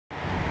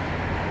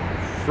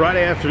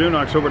Friday afternoon,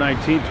 October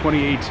 19th,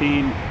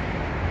 2018,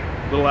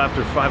 a little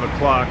after 5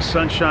 o'clock.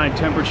 Sunshine,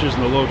 temperatures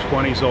in the low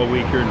 20s all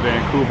week here in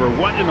Vancouver.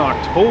 What in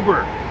October?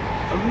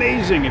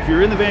 Amazing. If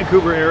you're in the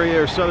Vancouver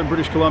area or southern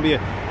British Columbia,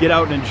 get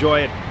out and enjoy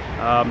it.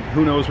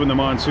 Who knows when the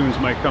monsoons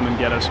might come and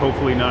get us.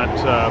 Hopefully not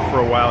for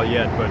a while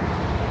yet,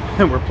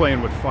 but we're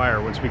playing with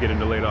fire once we get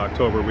into late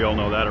October. We all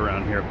know that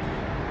around here.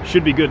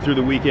 Should be good through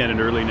the weekend and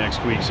early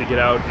next week. So get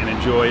out and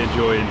enjoy.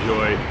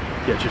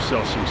 Get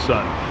yourself some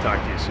sun.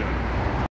 Talk to you soon.